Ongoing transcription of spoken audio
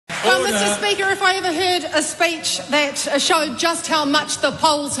Well, Mr. Speaker, if I ever heard a speech that showed just how much the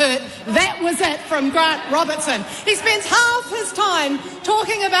polls hurt, that was it from Grant Roberston. He spends half his time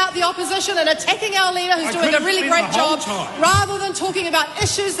talking about the opposition and attacking our leader, who's doing a really great job, rather than talking about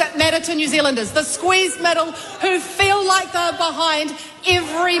issues that matter to New Zealanders, the squeezed middle who feel like they're behind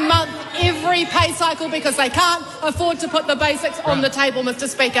every month, every pay cycle because they can't afford to put the basics on the table, Mr.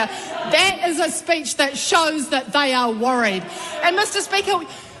 Speaker. That is a speech that shows that they are worried. And Mr. Speaker,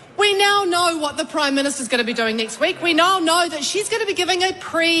 we now know what the Prime Minister is going to be doing next week. We now know that she's going to be giving a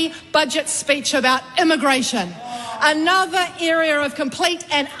pre-budget speech about immigration. Another area of complete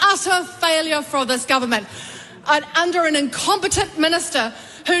and utter failure for this government. Under an incompetent minister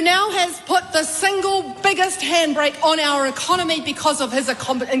who now has put the single biggest handbrake on our economy because of his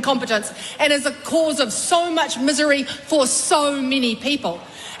incompetence and is a cause of so much misery for so many people.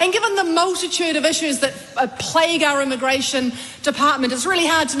 And given the multitude of issues that plague our immigration department, it's really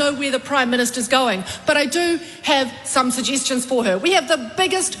hard to know where the Prime Minister's going. But I do have some suggestions for her. We have the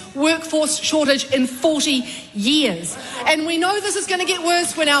biggest workforce shortage in 40 years. And we know this is going to get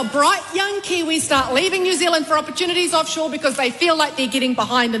worse when our bright young Kiwis start leaving New Zealand for opportunities offshore because they feel like they're getting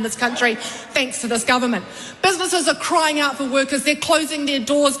behind in this country thanks to this government. Businesses are crying out for workers. They're closing their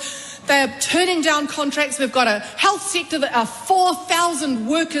doors. They're turning down contracts. We've got a health sector that are 4,000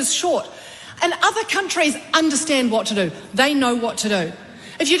 workers short. And other countries understand what to do. They know what to do.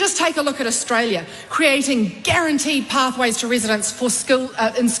 If you just take a look at Australia, creating guaranteed pathways to residence for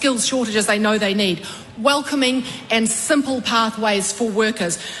in skills shortages they know they need, welcoming and simple pathways for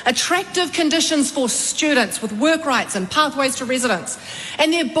workers, attractive conditions for students with work rights and pathways to residence,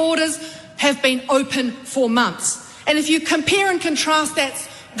 and their borders have been open for months. And if you compare and contrast that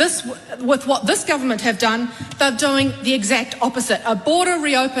with what this government have done, they're doing the exact opposite. A border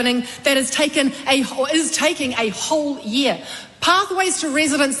reopening that is taking a whole year. Pathways to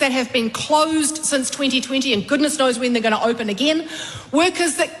residence that have been closed since 2020 and goodness knows when they're going to open again.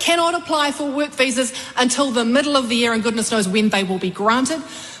 Workers that cannot apply for work visas until the middle of the year and goodness knows when they will be granted.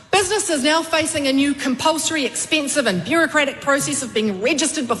 Businesses now facing a new compulsory, expensive and bureaucratic process of being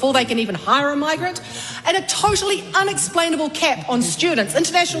registered before they can even hire a migrant, and a totally unexplainable cap on students,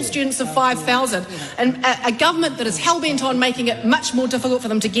 international students of 5,000, and a government that is hell-bent on making it much more difficult for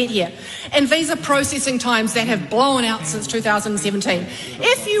them to get here, and visa processing times that have blown out since 2017.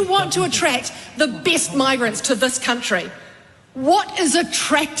 If you want to attract the best migrants to this country, what is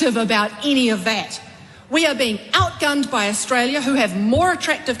attractive about any of that? We are being outgunned by Australia, who have more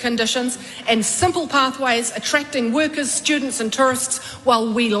attractive conditions and simple pathways, attracting workers, students and tourists,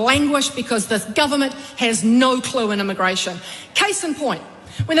 while we languish because this government has no clue in immigration. Case in point,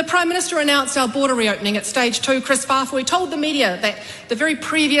 when the Prime Minister announced our border reopening at stage 2, Chris Farfoi told the media that the very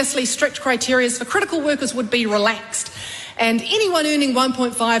previously strict criteria for critical workers would be relaxed. And anyone earning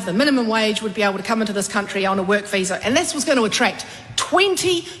 1.5, the minimum wage, would be able to come into this country on a work visa. And this was going to attract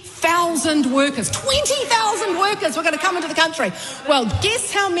 20,000 workers. 20,000 workers were going to come into the country. Well,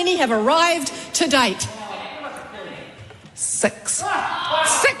 guess how many have arrived to date? 6.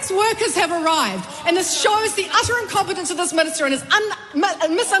 6 workers have arrived. And this shows the utter incompetence of this minister and his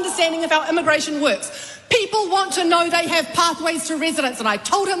misunderstanding of how immigration works. People want to know they have pathways to residence, and I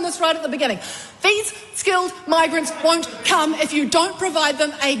told him this right at the beginning. These skilled migrants won't come if you don't provide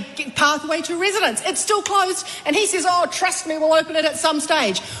them a pathway to residence. It's still closed, and he says, oh, trust me, we'll open it at some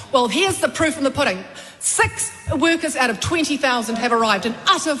stage. Well, here's the proof in the pudding. 6 workers out of 20,000 have arrived, an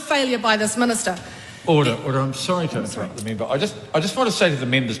utter failure by this minister. Order. I'm sorry to interrupt the member. I just want to say to the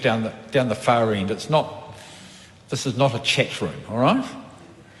members down the far end, this is not a chat room, all right?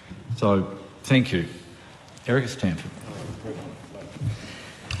 So, thank you. Erica Stanford.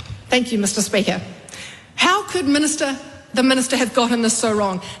 Thank you, Mr. Speaker. How could the minister have gotten this so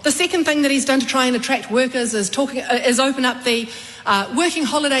wrong? The second thing that he's done to try and attract workers is open up the working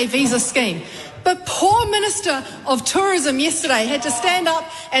holiday visa scheme. The poor Minister of Tourism yesterday had to stand up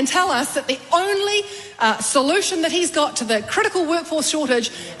and tell us that the only solution that he's got to the critical workforce shortage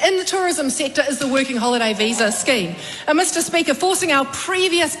in the tourism sector is the working holiday visa scheme. And Mr. Speaker, forcing our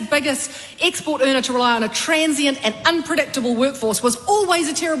previous biggest export earner to rely on a transient and unpredictable workforce was always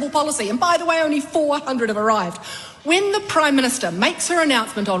a terrible policy. And by the way, only 400 have arrived. When the Prime Minister makes her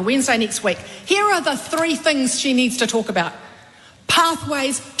announcement on Wednesday next week, here are the 3 things she needs to talk about.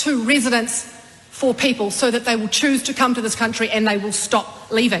 Pathways to residence for people so that they will choose to come to this country and they will stop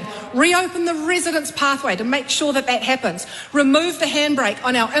leaving. Reopen the residence pathway to make sure that that happens. Remove the handbrake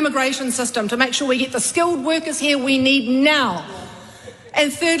on our immigration system to make sure we get the skilled workers here we need now.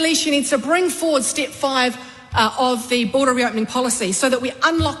 And thirdly, she needs to bring forward step 5 of the border reopening policy so that we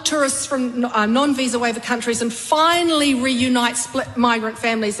unlock tourists from non-visa waiver countries and finally reunite split migrant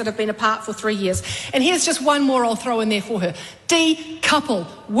families that have been apart for 3 years. And here's just one more I'll throw in there for her. Decouple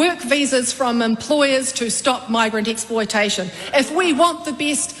work visas from employers to stop migrant exploitation. If we want the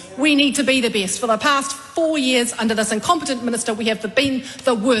best, we need to be the best. For the past 4 years under this incompetent minister, we have been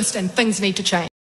the worst, and things need to change.